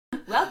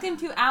welcome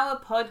to our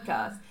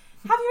podcast.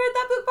 Have you read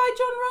that book by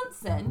John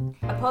Ronson?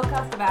 A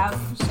podcast about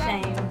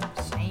shame.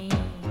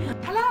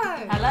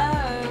 Hello.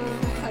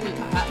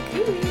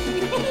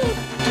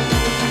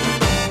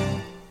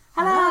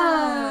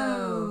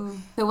 Hello.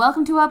 So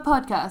welcome to our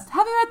podcast.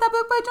 Have you read that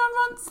book by John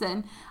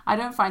Ronson? I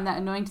don't find that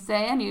annoying to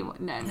say anyway.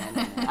 No.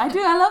 I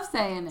do. I love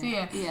saying it. Do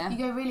you? Yeah. You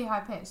go really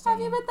high pitched. Have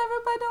you read that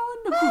book by John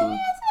Ronson?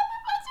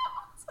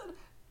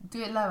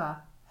 Do it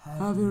lower.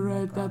 Have you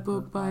read that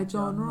book by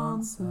John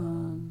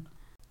Ronson?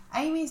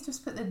 Amy's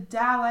just put the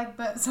Dow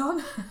Egberts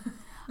on.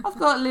 I've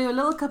got Lou a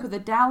little cup of the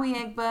Dowie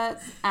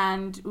Egberts,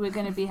 and we're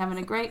going to be having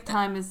a great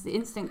time as the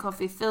instant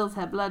coffee fills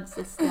her blood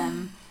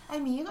system.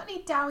 Amy, you got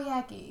any Dowie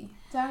eggs?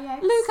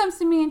 Lou comes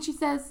to me and she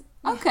says,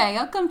 "Okay,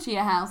 I'll come to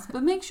your house,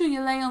 but make sure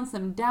you lay on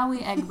some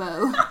Dowie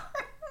Egbo."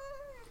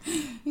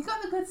 You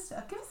got the good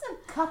stuff. Give us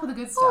a cup of the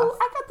good stuff. Oh,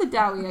 I got the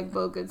Dowie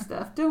Egbo good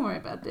stuff. Don't worry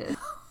about this.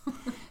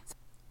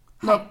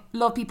 A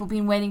lot of people have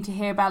been waiting to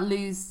hear about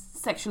Lou's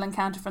sexual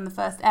encounter from the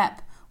first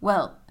ep.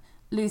 Well,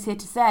 Lou's here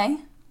to say...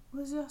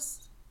 Was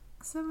just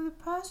some with a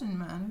Persian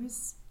man who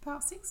was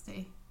about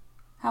 60.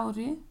 How old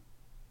are you?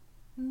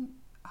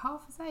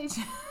 Half his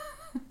age.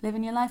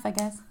 Living your life, I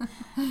guess.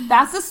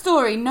 That's the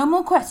story. No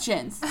more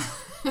questions.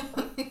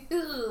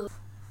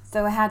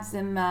 So I had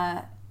some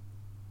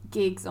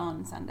gigs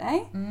on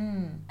Sunday,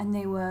 and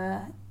they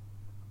were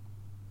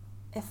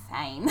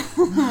fine.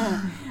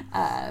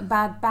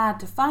 Bad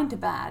to fine to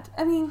bad.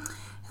 I mean,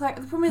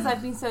 like the problem is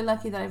I've been so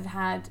lucky that I've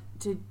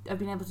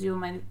been able to do all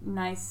my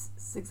nice,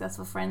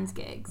 successful friends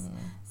gigs.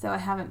 So I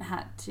haven't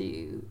had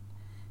to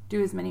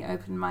do as many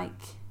open mic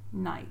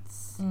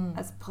nights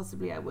as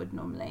possibly I would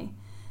normally.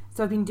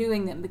 So I've been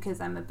doing them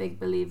because I'm a big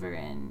believer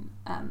in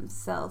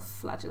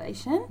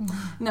self-flagellation.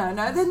 No,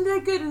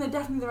 they're good and they're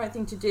definitely the right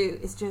thing to do.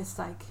 It's just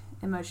like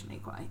emotionally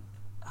quite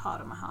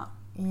hard on my heart.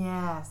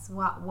 Yes.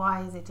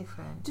 Why is it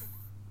different?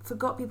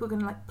 Forgot people are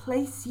going to like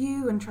place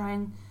you and try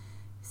and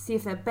see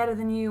if they're better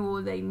than you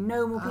or they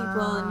know more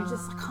people, and you're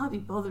just, I can't be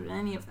bothered with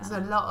any of that.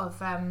 There's a lot of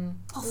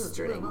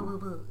posturing,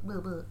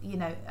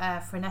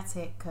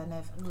 frenetic kind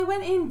of. I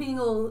went in being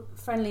all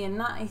friendly and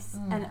nice,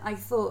 and I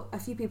thought a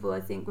few people I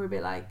think were a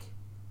bit like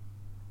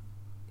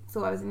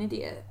thought I was an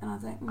idiot, and I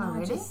was like, no,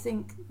 really? I just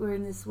think we're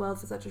in this world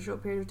for such a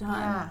short period of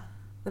time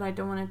that I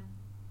don't want to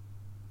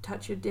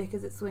touch your dick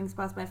as it swings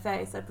past my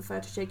face. I prefer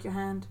to shake your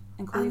hand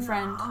and call you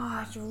friend.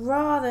 I'd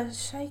rather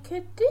shake a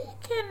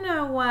dick in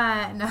a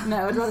way.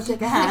 No, I'd rather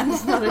shake a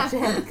hand, not a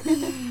dick.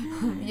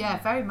 Yeah,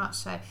 very much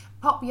so.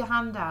 Pop your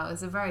hand out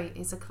is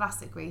a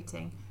classic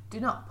greeting.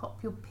 Do not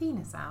pop your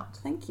penis out.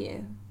 Thank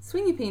you.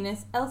 Swing your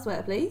penis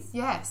elsewhere, please.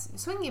 Yes,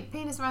 swing your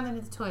penis around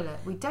into the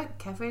toilet. We don't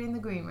care for it in the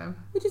green room.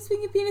 Would you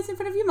swing your penis in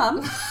front of your mum?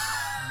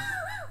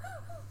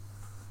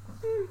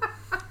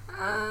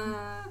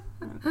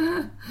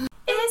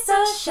 It's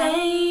a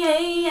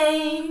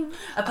shame.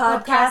 A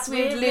podcast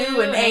with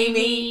Lou and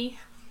Amy.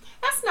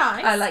 That's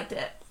nice. I liked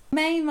it.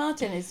 Mae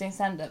Martin is doing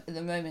stand-up at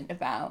the moment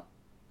about,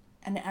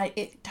 and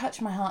it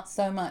touched my heart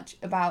so much,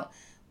 about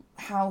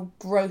how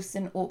gross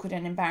and awkward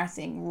and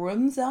embarrassing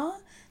rooms are.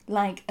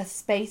 Like a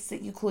space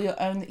that you call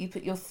your own, that you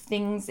put your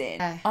things in.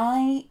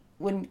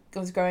 When I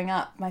was growing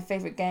up, my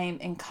favourite game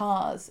in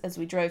cars as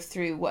we drove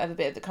through whatever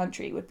bit of the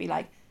country would be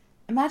like,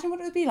 imagine what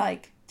it would be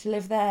like to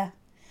live there.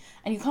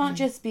 And you can't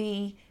just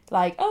be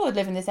like, oh, I'd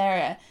live in this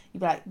area.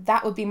 You'd be like,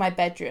 that would be my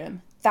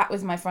bedroom. That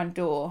was my front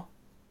door.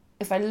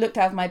 If I looked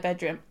out of my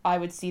bedroom, I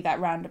would see that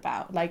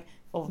roundabout. Like,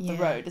 the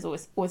road is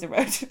always a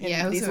road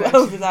in these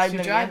worlds that I'm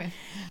living in.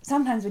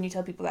 Sometimes when you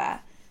tell people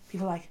that,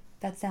 people are like,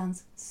 that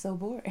sounds so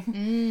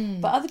boring.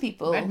 But other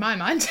people... Read my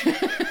mind.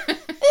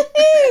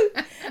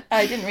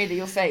 I didn't read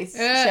your face.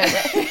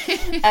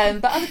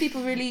 But other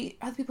people really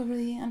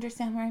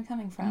understand where I'm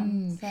coming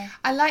from. So.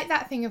 I like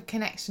that thing of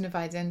connection of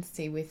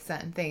identity with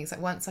certain things.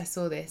 Like once I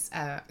saw this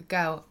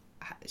girl,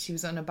 she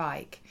was on a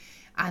bike,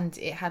 and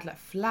it had like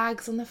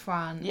flags on the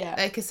front. Yeah.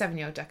 Like a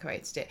 7-year-old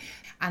decorated it,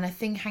 and a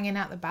thing hanging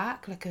out the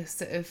back, like a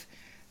sort of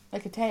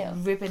like a tail,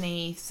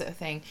 ribbony sort of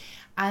thing,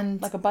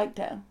 and like a bike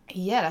tail.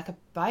 Yeah, like a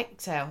bike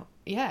tail.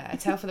 Yeah, a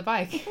tail for the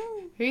bike.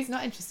 Who's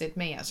not interested?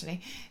 Me,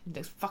 actually. It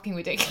looks fucking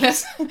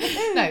ridiculous.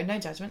 No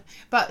judgment.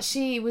 But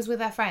she was with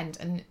her friend,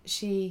 and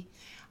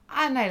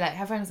I don't know, like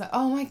her friend was like,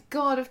 oh my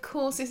God, of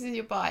course this is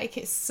your bike.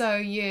 It's so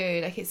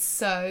you. Like, it's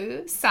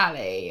so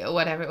Sally, or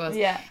whatever it was.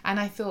 Yeah. And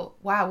I thought,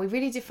 wow, we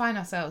really define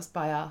ourselves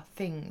by our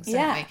things,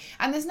 don't we?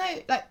 And there's no,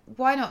 like,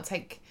 why not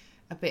take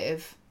a bit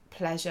of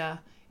pleasure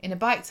in a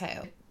bike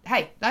tail?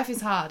 Hey, life is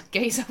hard.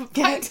 Get yourself a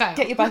bike tail.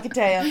 Get your bike a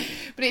tail.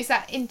 But it's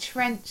that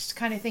entrenched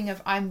kind of thing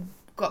of I've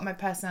got my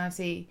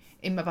personality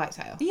in my bike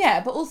tail.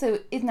 Yeah, but also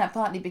isn't that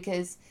partly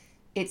because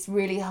it's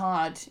really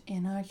hard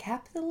in our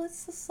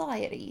capitalist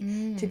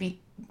society to be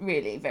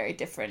really very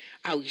different?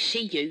 Oh, you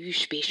see, you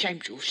should be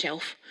ashamed of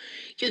yourself.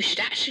 You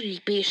should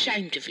actually be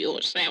ashamed of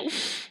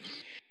yourself.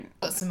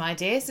 Got some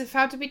ideas of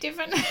how to be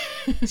different?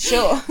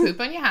 Sure.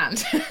 Poop on your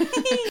hand.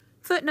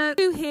 Footnote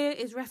 2 here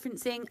is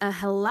referencing a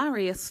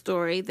hilarious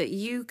story that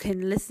you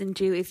can listen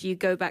to if you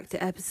go back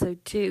to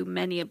episode 2.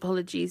 Many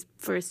apologies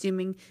for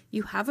assuming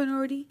you haven't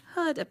already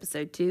heard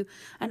episode 2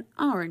 and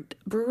aren't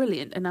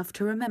brilliant enough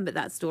to remember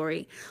that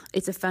story.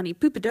 It's a funny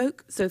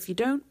poopadoke, so if you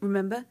don't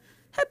remember,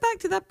 head back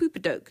to that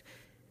poopadoke.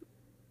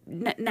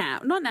 Not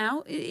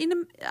now,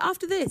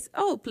 after this.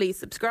 Oh, please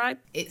subscribe.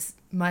 It's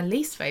my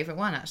least favourite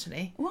one,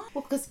 actually. What?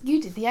 Well, because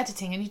you did the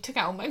editing and you took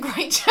out all my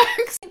great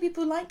jokes.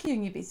 People like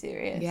hearing you be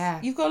serious. Yeah.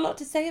 You've got a lot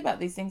to say about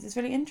these things. It's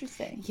really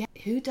interesting. Yeah,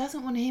 who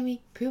doesn't want to hear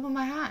me poop on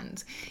my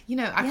hand? You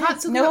know, I can't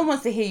talk No one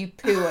wants to hear you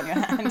poo on your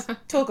hand.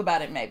 Talk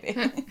about it, maybe.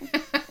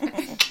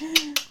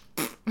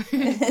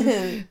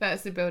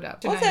 That's the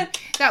build-up. Also-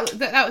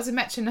 That was a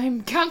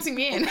metronome counting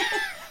me in.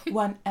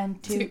 1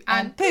 and 2 Two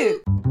and and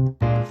poo.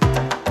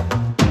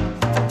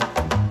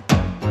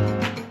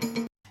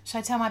 Should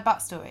I tell my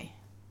butt story?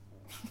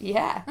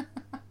 Yeah.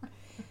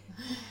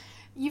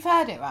 You've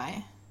heard it,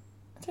 right?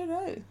 I don't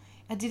know.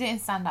 I did it in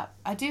stand-up.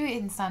 I do it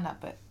in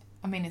stand-up, but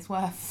I mean, it's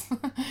worth...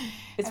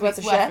 It's worth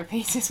a share. Worth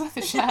repeat. It's worth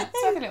a share.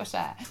 It's worth a little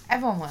share.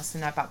 Everyone wants to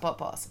know about bot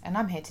bots, and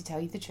I'm here to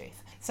tell you the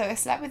truth. So I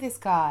slept with this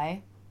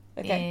guy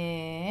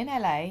in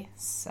LA,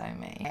 so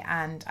me,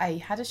 and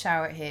I had a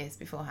shower at his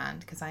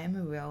beforehand because I am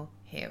a real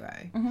hero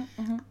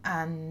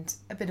and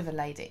a bit of a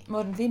lady.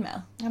 Modern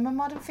female. I'm a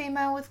modern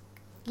female with,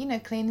 you know,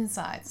 clean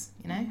insides.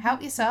 You know,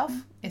 help yourself.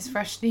 It's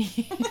freshly...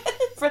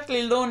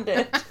 Freshly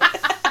laundered.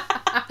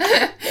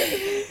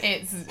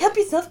 It's Help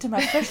yourself to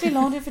my freshly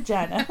laundered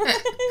vagina.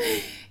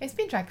 it's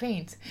been dry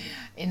cleaned.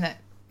 In that,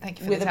 thank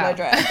you for With the a blow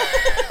towel.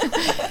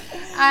 dryer.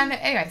 And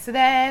anyway, so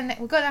then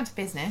we got down to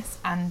business,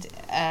 and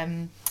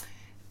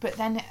but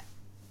then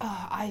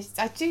I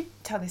do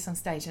tell this on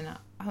stage, and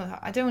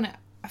I don't want to.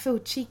 I feel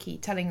cheeky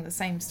telling the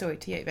same story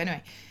to you, but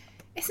anyway,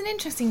 it's an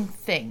interesting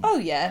thing. Oh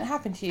yeah, it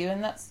happened to you,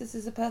 and this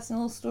is a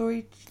personal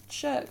story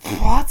show.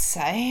 I'd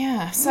say,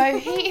 yeah. So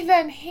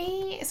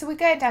so we're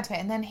going down to it,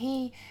 and then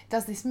he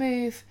does this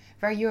move,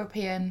 very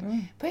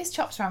European, put his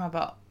chops around my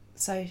butt.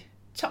 So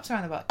chops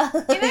around the butt.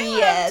 You know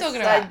what I'm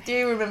talking about? I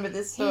do remember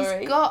this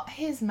story. He's got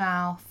his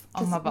mouth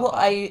on my butt. What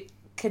I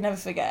can never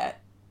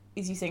forget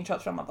is you saying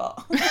chops around my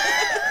butt.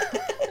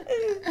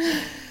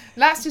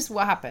 That's just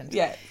what happened.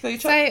 Yeah, so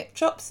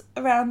chops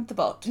around the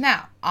butt.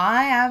 Now,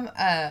 I am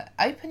a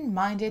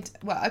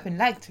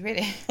open-legged,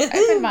 really,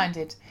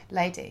 open-minded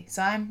lady.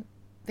 So I'm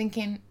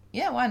thinking,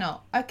 yeah, why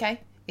not?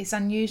 Okay, it's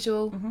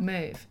unusual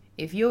move.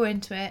 If you're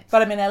into it.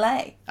 But I'm in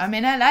LA. I'm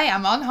in LA,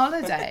 I'm on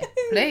holiday.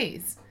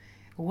 Please.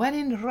 When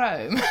in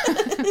Rome.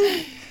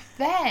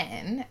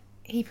 Then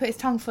he put his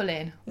tongue full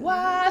in.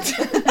 What?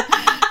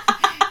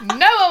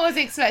 No one was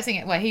expecting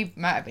it. Well, he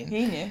might have been.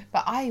 He knew.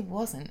 But I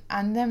wasn't.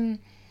 And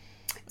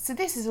so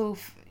this is all,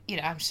 you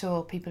know, I'm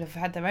sure people have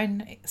had their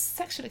own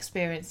sexual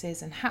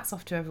experiences, and hats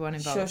off to everyone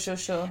involved.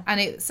 Sure. And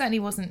it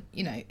certainly wasn't,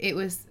 you know,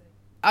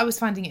 I was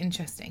finding it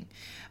interesting.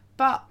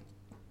 But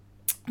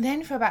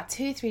then for about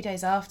 2-3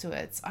 days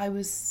afterwards, I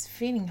was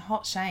feeling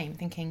hot shame,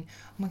 thinking,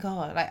 oh my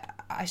God, like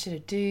I should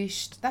have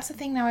douched. That's the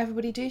thing now,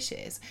 everybody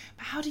douches.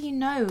 But how do you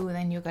know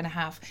then you're going to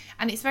have...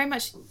 And it's very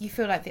much, you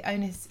feel like the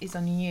onus is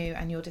on you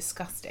and you're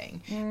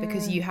disgusting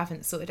because you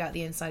haven't sorted out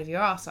the inside of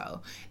your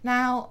arsehole.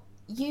 Now,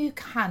 you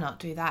cannot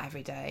do that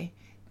every day.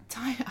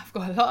 I've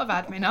got a lot of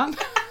admin on.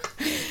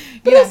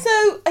 But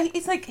also,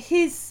 it's like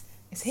it's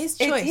his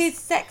choice. It's his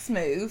sex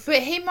move.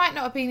 But he might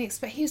not have been...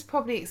 he was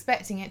probably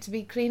expecting it to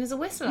be clean as a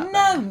whistle up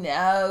there.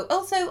 No.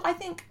 Also, I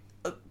think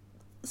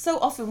so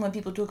often when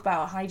people talk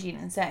about hygiene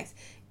and sex,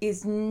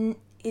 it's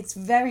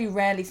very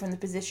rarely from the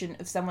position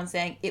of someone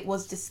saying it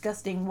was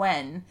disgusting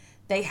when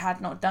they had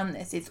not done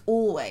this. It's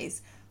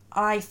always,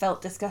 I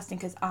felt disgusting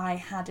because I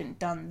hadn't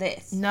done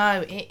this.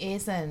 No, it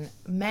isn't.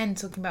 Men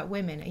talking about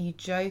women, are you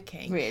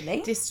joking?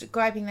 Really?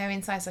 Describing their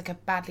insides like a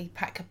badly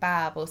packed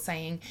kebab, or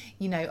saying,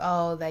 you know,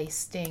 oh, they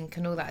stink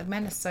and all that.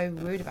 Men are so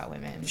rude about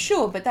women.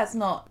 Sure, but that's...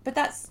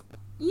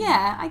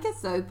 Yeah, I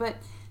guess so, but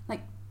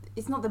like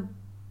it's not the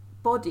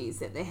bodies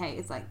that they hate.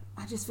 It's like,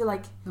 I just feel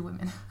like The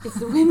women. it's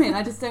the women.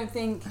 I just don't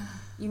think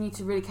you need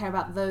to really care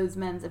about those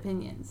men's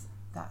opinions.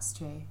 That's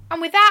true.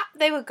 And with that,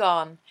 they were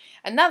gone.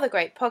 Another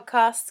great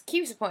podcast.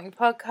 Keep supporting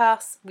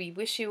podcasts. We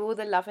wish you all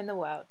the love in the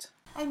world.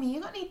 Amy, you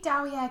got any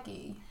Dowie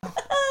Aggie?